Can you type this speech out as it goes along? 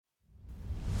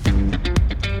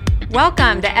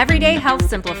Welcome to Everyday Health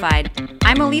Simplified.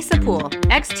 I'm Elisa Poole,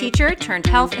 ex-teacher turned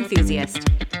health enthusiast.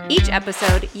 Each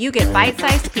episode, you get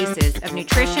bite-sized pieces of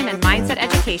nutrition and mindset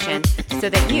education so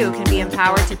that you can be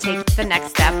empowered to take the next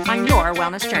step on your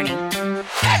wellness journey.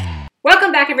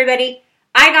 Welcome back, everybody.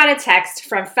 I got a text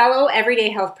from fellow everyday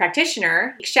health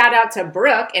practitioner. Shout out to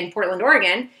Brooke in Portland,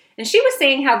 Oregon. And she was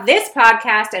saying how this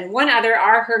podcast and one other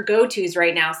are her go-tos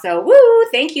right now. So, woo,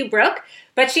 thank you, Brooke.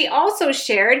 But she also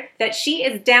shared that she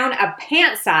is down a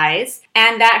pant size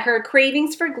and that her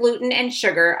cravings for gluten and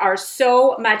sugar are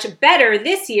so much better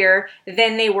this year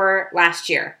than they were last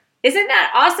year. Isn't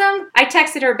that awesome? I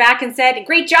texted her back and said,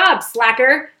 "Great job,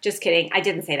 slacker." Just kidding. I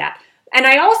didn't say that. And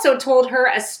I also told her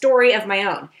a story of my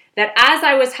own, that as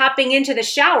I was hopping into the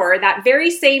shower that very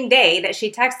same day that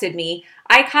she texted me,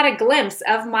 I caught a glimpse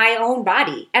of my own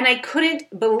body and I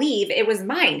couldn't believe it was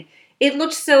mine. It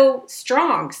looked so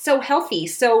strong, so healthy,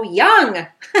 so young,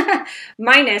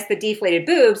 minus the deflated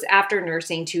boobs after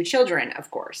nursing 2 children, of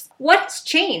course. What's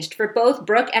changed for both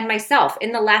Brooke and myself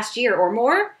in the last year or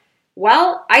more?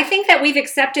 Well, I think that we've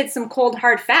accepted some cold,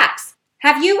 hard facts.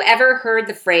 Have you ever heard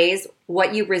the phrase,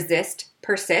 "what you resist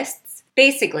persists"?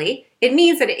 Basically, it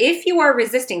means that if you are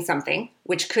resisting something,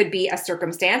 which could be a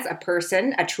circumstance, a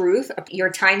person, a truth, your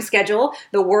time schedule,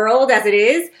 the world as it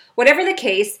is, whatever the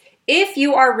case, if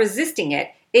you are resisting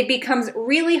it, it becomes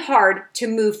really hard to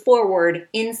move forward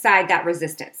inside that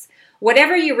resistance.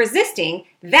 Whatever you're resisting,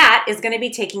 that is going to be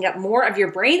taking up more of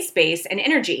your brain space and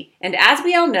energy. And as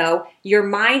we all know, your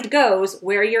mind goes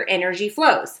where your energy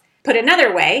flows. Put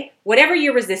another way, whatever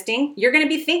you're resisting, you're going to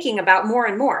be thinking about more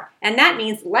and more. And that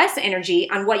means less energy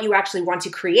on what you actually want to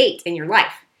create in your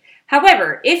life.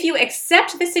 However, if you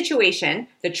accept the situation,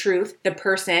 the truth, the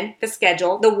person, the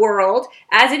schedule, the world,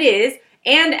 as it is,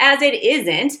 and as it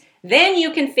isn't, then you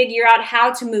can figure out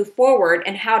how to move forward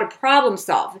and how to problem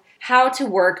solve, how to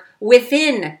work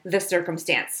within the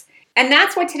circumstance. And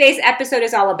that's what today's episode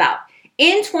is all about.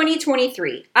 In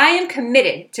 2023, I am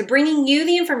committed to bringing you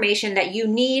the information that you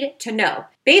need to know.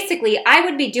 Basically, I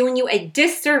would be doing you a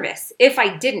disservice if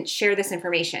I didn't share this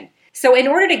information. So in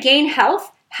order to gain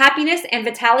health, happiness, and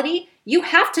vitality, you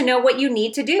have to know what you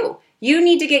need to do. You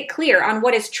need to get clear on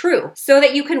what is true so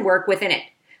that you can work within it.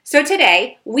 So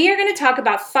today, we are going to talk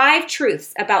about 5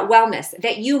 truths about wellness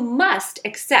that you must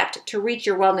accept to reach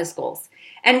your wellness goals.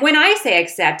 And when I say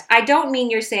accept, I don't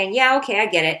mean you're saying, yeah, okay, I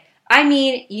get it. I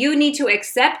mean, you need to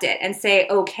accept it and say,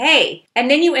 okay. And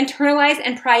then you internalize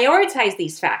and prioritize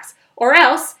these facts. Or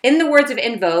else, in the words of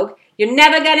In Vogue, you're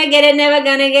never gonna get it, never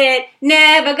gonna get it,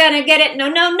 never gonna get it, no,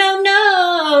 no, no,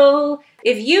 no.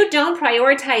 If you don't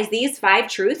prioritize these 5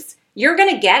 truths, you're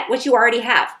gonna get what you already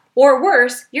have. Or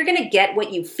worse, you're going to get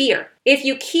what you fear. If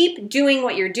you keep doing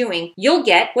what you're doing, you'll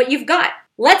get what you've got.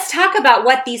 Let's talk about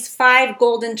what these 5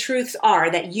 golden truths are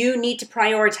that you need to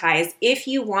prioritize if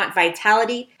you want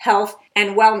vitality, health,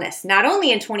 and wellness, not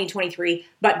only in 2023,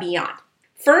 but beyond.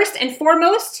 First and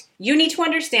foremost, you need to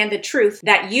understand the truth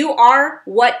that you are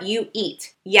what you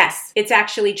eat. Yes, it's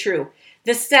actually true.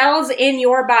 The cells in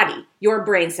your body, your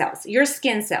brain cells, your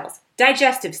skin cells,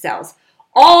 digestive cells,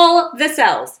 all the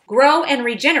cells grow and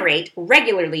regenerate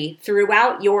regularly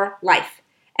throughout your life.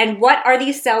 And what are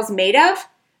these cells made of?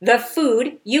 The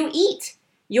food you eat.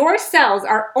 Your cells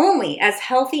are only as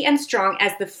healthy and strong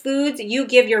as the foods you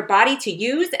give your body to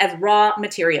use as raw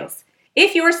materials.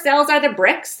 If your cells are the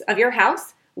bricks of your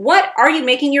house, what are you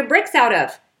making your bricks out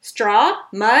of? Straw,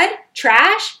 mud,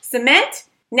 trash, cement?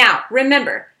 Now,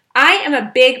 remember, I am a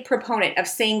big proponent of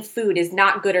saying food is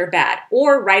not good or bad,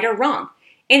 or right or wrong.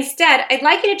 Instead, I'd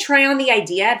like you to try on the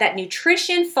idea that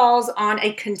nutrition falls on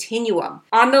a continuum.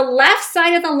 On the left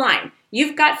side of the line,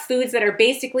 you've got foods that are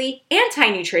basically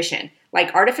anti-nutrition,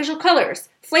 like artificial colors,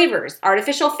 flavors,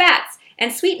 artificial fats,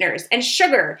 and sweeteners, and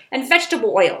sugar, and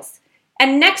vegetable oils.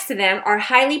 And next to them are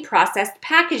highly processed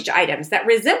packaged items that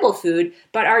resemble food,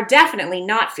 but are definitely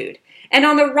not food. And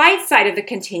on the right side of the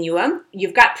continuum,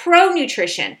 you've got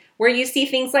pro-nutrition, where you see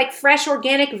things like fresh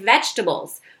organic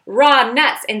vegetables, raw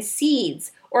nuts and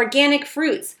seeds, organic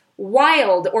fruits,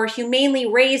 wild or humanely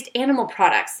raised animal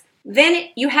products. Then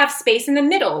you have space in the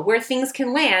middle where things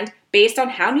can land based on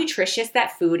how nutritious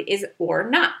that food is or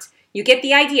not. You get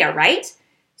the idea, right?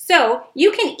 So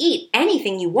you can eat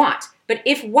anything you want, but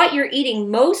if what you're eating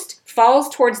most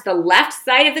falls towards the left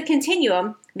side of the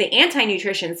continuum, the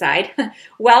anti-nutrition side,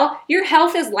 well, your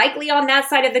health is likely on that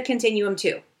side of the continuum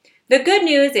too. The good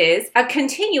news is a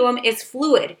continuum is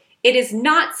fluid. It is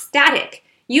not static.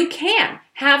 You can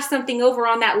have something over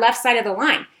on that left side of the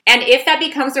line. And if that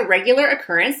becomes a regular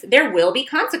occurrence, there will be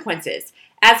consequences.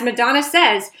 As Madonna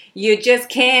says, you just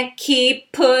can't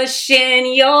keep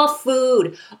pushing your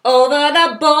food over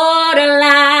the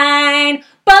borderline.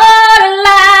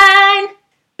 Borderline!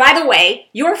 By the way,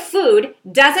 your food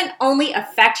doesn't only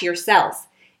affect your cells.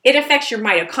 It affects your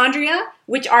mitochondria,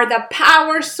 which are the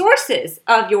power sources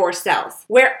of your cells,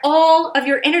 where all of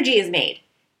your energy is made.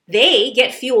 They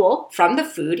get fuel from the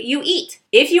food you eat.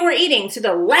 If you are eating to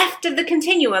the left of the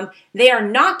continuum, they are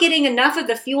not getting enough of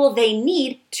the fuel they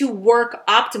need to work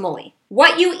optimally.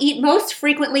 What you eat most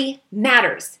frequently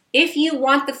matters. If you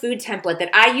want the food template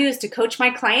that I use to coach my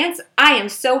clients, I am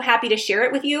so happy to share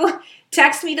it with you.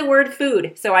 Text me the word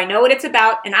food so I know what it's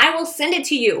about and I will send it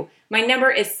to you. My number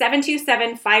is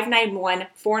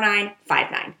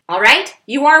 727-591-4959. All right?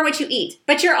 You are what you eat,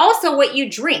 but you're also what you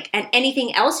drink and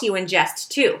anything else you ingest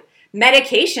too.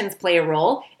 Medications play a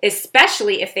role,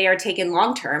 especially if they are taken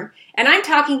long-term, and I'm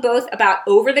talking both about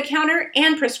over-the-counter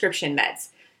and prescription meds.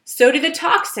 So do the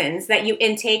toxins that you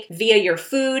intake via your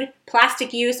food,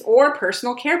 plastic use, or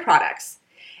personal care products.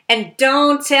 And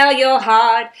don't tell your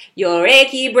heart, your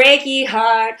achy, breaky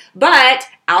heart, but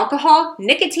alcohol,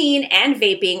 nicotine, and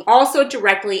vaping also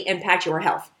directly impact your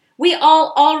health. We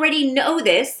all already know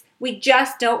this, we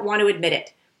just don't want to admit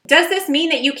it. Does this mean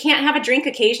that you can't have a drink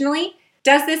occasionally?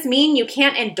 Does this mean you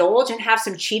can't indulge and have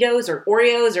some Cheetos or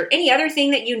Oreos or any other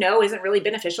thing that you know isn't really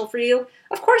beneficial for you?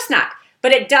 Of course not.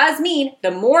 But it does mean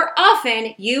the more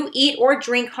often you eat or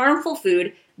drink harmful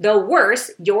food, the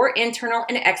worse your internal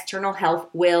and external health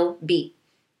will be.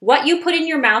 What you put in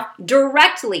your mouth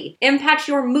directly impacts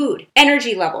your mood,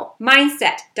 energy level,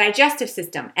 mindset, digestive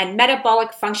system, and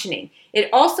metabolic functioning. It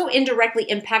also indirectly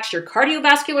impacts your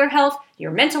cardiovascular health,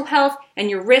 your mental health, and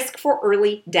your risk for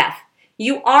early death.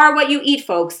 You are what you eat,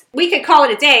 folks. We could call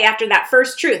it a day after that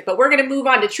first truth, but we're going to move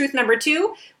on to truth number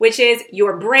 2, which is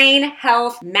your brain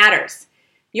health matters.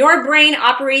 Your brain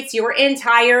operates your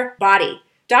entire body.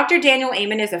 Dr. Daniel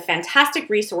Amen is a fantastic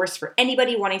resource for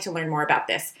anybody wanting to learn more about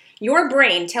this. Your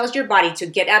brain tells your body to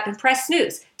get up and press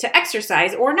snooze, to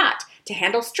exercise or not, to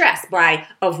handle stress by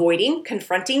avoiding,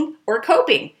 confronting, or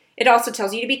coping. It also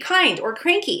tells you to be kind or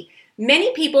cranky.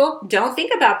 Many people don't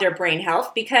think about their brain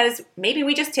health because maybe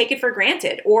we just take it for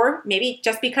granted, or maybe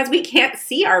just because we can't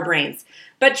see our brains.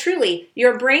 But truly,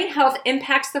 your brain health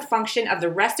impacts the function of the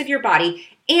rest of your body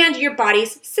and your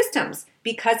body's systems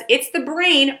because it's the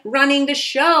brain running the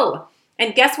show.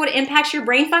 And guess what impacts your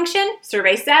brain function?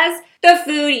 Survey says, the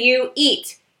food you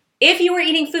eat. If you are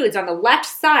eating foods on the left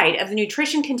side of the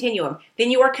nutrition continuum,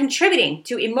 then you are contributing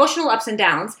to emotional ups and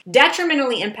downs,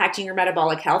 detrimentally impacting your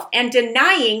metabolic health, and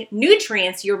denying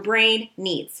nutrients your brain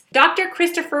needs. Dr.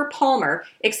 Christopher Palmer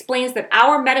explains that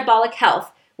our metabolic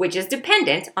health, which is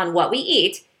dependent on what we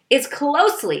eat, is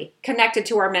closely connected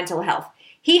to our mental health.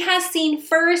 He has seen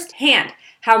firsthand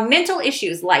how mental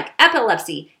issues like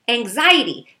epilepsy,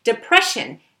 anxiety,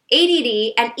 depression,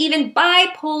 ADD, and even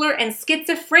bipolar and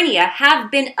schizophrenia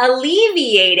have been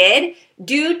alleviated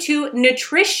due to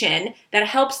nutrition that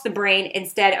helps the brain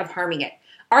instead of harming it.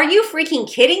 Are you freaking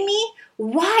kidding me?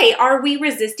 Why are we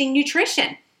resisting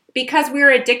nutrition? Because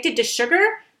we're addicted to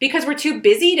sugar? Because we're too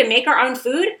busy to make our own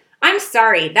food? I'm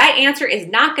sorry, that answer is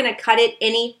not going to cut it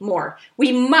anymore.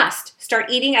 We must start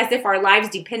eating as if our lives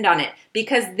depend on it,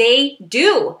 because they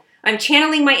do. I'm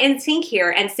channeling my NSYNC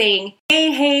here and saying,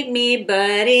 they hate me, but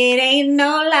it ain't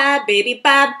no lie, baby,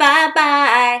 bye, bye,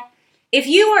 bye. If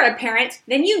you are a parent,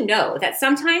 then you know that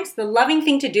sometimes the loving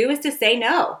thing to do is to say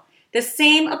no. The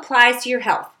same applies to your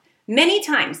health. Many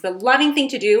times, the loving thing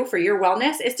to do for your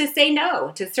wellness is to say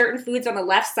no to certain foods on the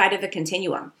left side of the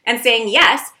continuum and saying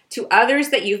yes to others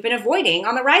that you've been avoiding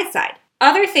on the right side.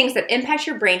 Other things that impact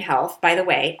your brain health, by the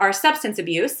way, are substance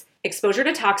abuse, exposure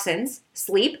to toxins,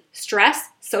 sleep, stress,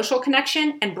 social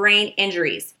connection, and brain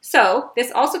injuries. So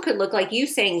this also could look like you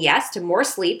saying yes to more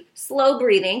sleep, slow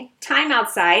breathing, time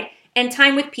outside, and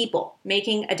time with people,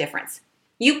 making a difference.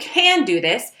 You can do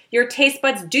this. Your taste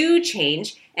buds do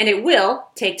change, and it will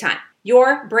take time.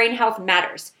 Your brain health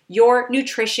matters. Your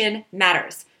nutrition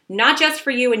matters. Not just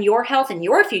for you and your health and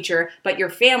your future, but your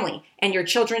family and your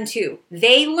children too.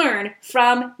 They learn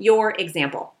from your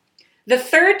example. The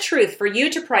third truth for you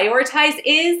to prioritize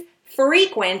is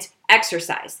frequent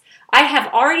exercise. I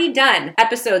have already done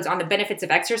episodes on the benefits of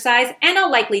exercise, and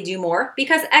I'll likely do more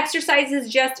because exercise is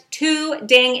just too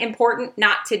dang important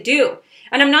not to do.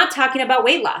 And I'm not talking about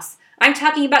weight loss. I'm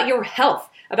talking about your health,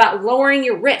 about lowering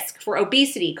your risk for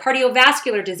obesity,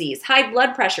 cardiovascular disease, high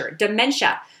blood pressure,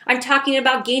 dementia. I'm talking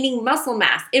about gaining muscle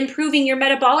mass, improving your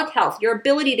metabolic health, your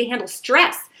ability to handle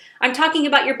stress. I'm talking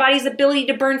about your body's ability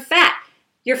to burn fat.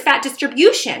 your fat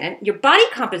distribution and your body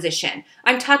composition.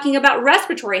 I'm talking about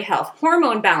respiratory health,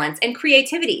 hormone balance, and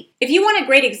creativity. If you want a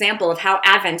great example of how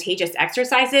advantageous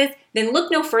exercise is, then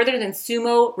look no further than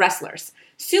sumo wrestlers.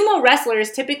 Sumo wrestlers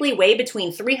typically weigh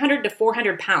between 300 to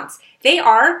 400 pounds. They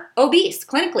are obese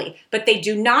clinically, but they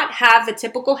do not have the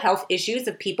typical health issues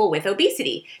of people with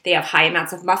obesity. They have high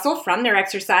amounts of muscle from their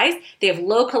exercise. They have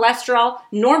low cholesterol,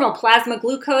 normal plasma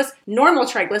glucose, normal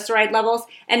triglyceride levels,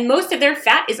 and most of their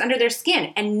fat is under their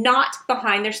skin and not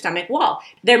behind their stomach wall.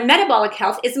 Their metabolic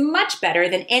health is much better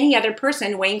than any other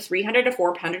person weighing 300 to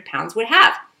 400 pounds would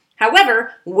have.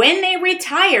 However, when they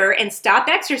retire and stop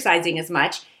exercising as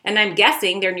much, and I'm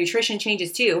guessing their nutrition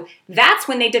changes too, that's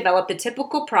when they develop the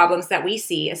typical problems that we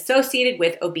see associated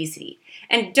with obesity.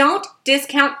 And don't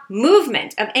discount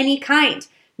movement of any kind.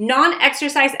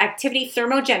 Non-exercise activity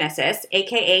thermogenesis,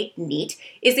 aka NEAT,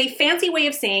 is a fancy way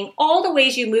of saying all the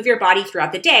ways you move your body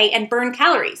throughout the day and burn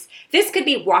calories. This could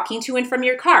be walking to and from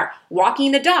your car,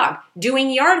 walking the dog,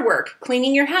 doing yard work,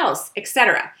 cleaning your house,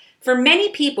 etc. For many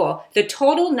people, the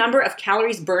total number of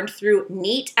calories burned through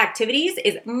NEAT activities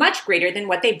is much greater than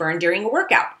what they burn during a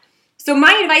workout. So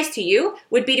my advice to you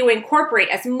would be to incorporate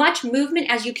as much movement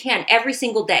as you can every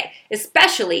single day,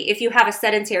 especially if you have a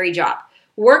sedentary job.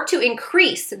 Work to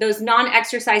increase those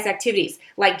non-exercise activities,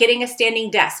 like getting a standing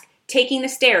desk, taking the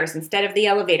stairs instead of the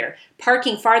elevator,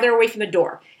 parking farther away from the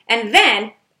door, and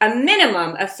then a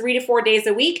minimum of 3 to 4 days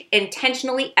a week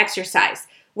intentionally exercise,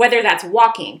 whether that's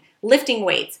walking, lifting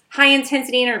weights,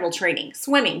 high-intensity interval training,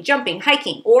 swimming, jumping,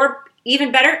 hiking, or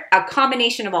even better, a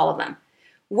combination of all of them.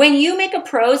 When you make a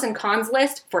pros and cons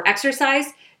list for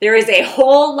exercise, there is a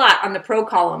whole lot on the pro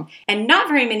column and not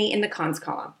very many in the cons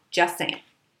column. Just saying.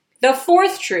 The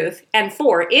fourth truth, and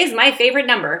 4 is my favorite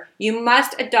number, you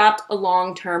must adopt a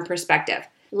long-term perspective.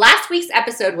 Last week's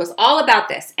episode was all about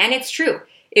this, and it's true.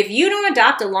 If you don't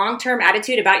adopt a long-term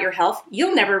attitude about your health,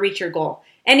 you'll never reach your goal.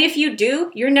 And if you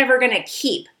do, you're never going to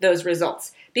keep those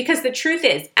results. Because the truth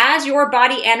is, as your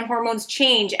body and hormones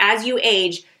change as you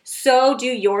age, so do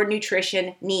your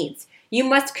nutrition needs. You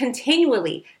must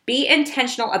continually be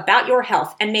intentional about your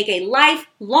health and make a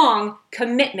lifelong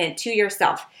commitment to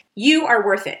yourself. You are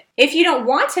worth it. If you don't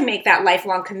want to make that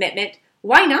lifelong commitment,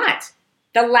 why not?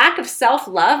 The lack of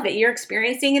self-love that you're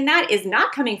experiencing in that is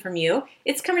not coming from you.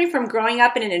 It's coming from growing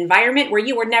up in an environment where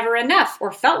you were never enough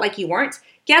or felt like you weren't.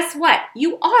 Guess what?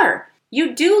 You are.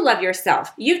 You do love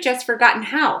yourself. You've just forgotten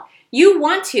how. You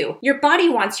want to. Your body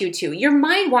wants you to. Your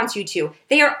mind wants you to.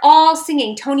 They are all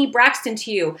singing Toni Braxton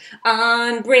to you.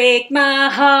 Unbreak my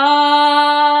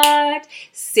heart.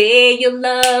 Say you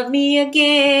love me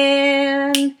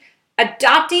again.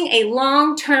 Adopting a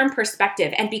long-term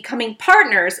perspective and becoming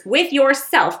partners with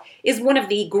yourself is one of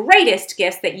the greatest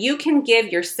gifts that you can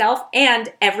give yourself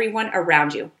and everyone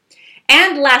around you.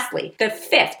 And lastly, the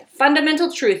fifth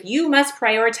fundamental truth you must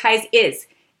prioritize is,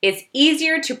 it's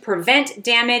easier to prevent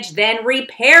damage than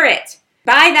repair it.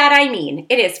 By that I mean,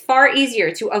 it is far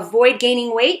easier to avoid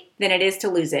gaining weight than it is to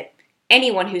lose it.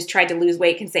 Anyone who's tried to lose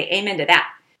weight can say amen to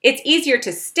that. It's easier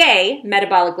to stay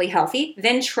metabolically healthy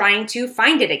than trying to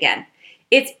find it again.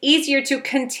 It's easier to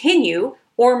continue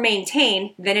or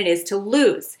maintain than it is to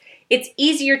lose. It's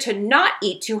easier to not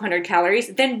eat 200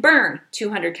 calories than burn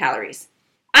 200 calories.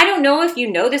 I don't know if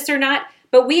you know this or not,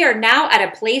 but we are now at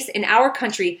a place in our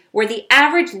country where the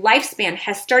average lifespan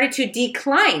has started to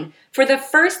decline for the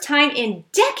first time in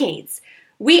decades.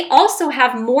 We also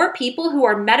have more people who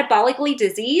are metabolically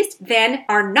diseased than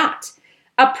are not.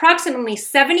 Approximately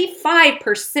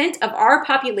 75% of our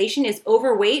population is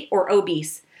overweight or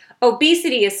obese.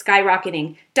 Obesity is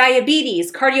skyrocketing.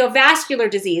 Diabetes, cardiovascular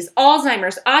disease,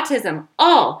 Alzheimer's, autism,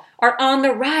 all are on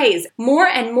the rise. More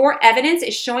and more evidence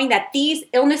is showing that these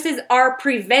illnesses are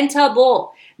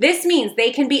preventable. This means they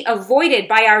can be avoided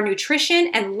by our nutrition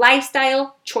and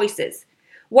lifestyle choices.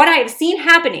 What I have seen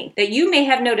happening, that you may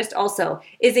have noticed also,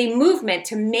 is a movement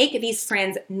to make these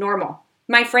trends normal.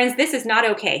 My friends, this is not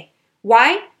okay.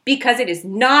 Why? Because it is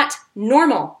not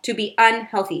normal to be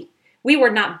unhealthy. We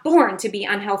were not born to be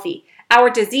unhealthy.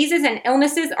 Our diseases and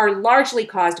illnesses are largely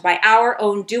caused by our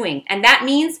own doing, and that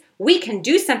means we can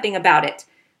do something about it.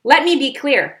 Let me be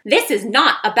clear, this is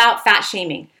not about fat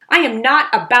shaming. I am not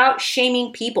about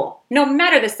shaming people, no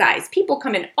matter the size. People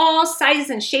come in all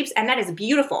sizes and shapes, and that is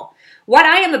beautiful. What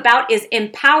I am about is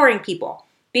empowering people,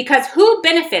 because who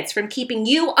benefits from keeping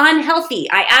you unhealthy,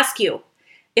 I ask you?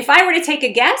 If I were to take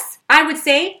a guess, I would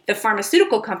say the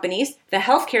pharmaceutical companies, the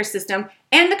healthcare system,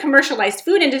 and the commercialized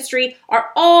food industry are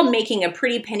all making a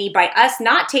pretty penny by us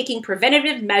not taking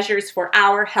preventative measures for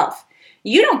our health.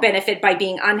 You don't benefit by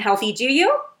being unhealthy, do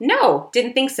you? No,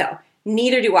 didn't think so.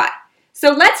 Neither do I.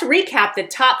 So let's recap the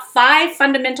top 5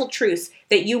 fundamental truths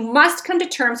that you must come to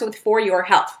terms with for your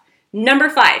health. Number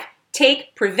 5,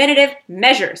 take preventative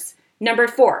measures. Number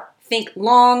 4, think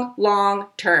long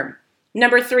term.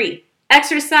 Number 3,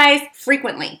 exercise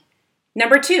frequently.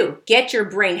 Number 2, get your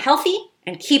brain healthy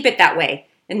and keep it that way.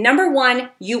 And number 1,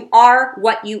 you are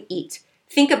what you eat.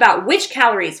 Think about which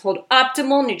calories hold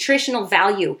optimal nutritional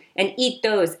value and eat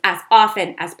those as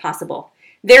often as possible.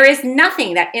 There is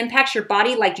nothing that impacts your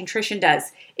body like nutrition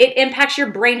does. It impacts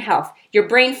your brain health, your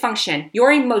brain function,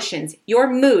 your emotions,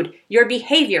 your mood, your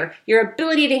behavior, your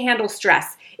ability to handle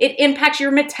stress. It impacts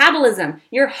your metabolism,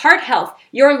 your heart health,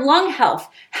 your lung health,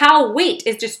 how weight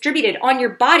is distributed on your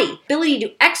body, ability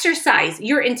to exercise,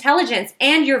 your intelligence,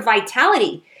 and your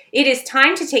vitality. It is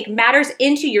time to take matters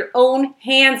into your own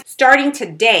hands starting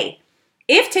today.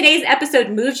 If today's episode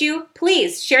moves you,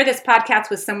 please share this podcast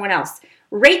with someone else.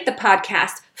 Rate the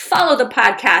podcast, follow the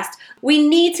podcast. We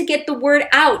need to get the word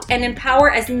out and empower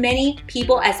as many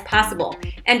people as possible.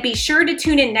 And be sure to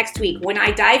tune in next week when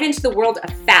I dive into the world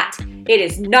of fat. It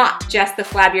is not just the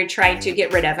flab you're trying to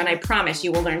get rid of, and I promise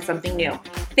you will learn something new.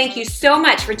 Thank you so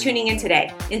much for tuning in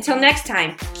today. Until next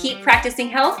time, keep practicing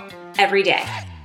health every day.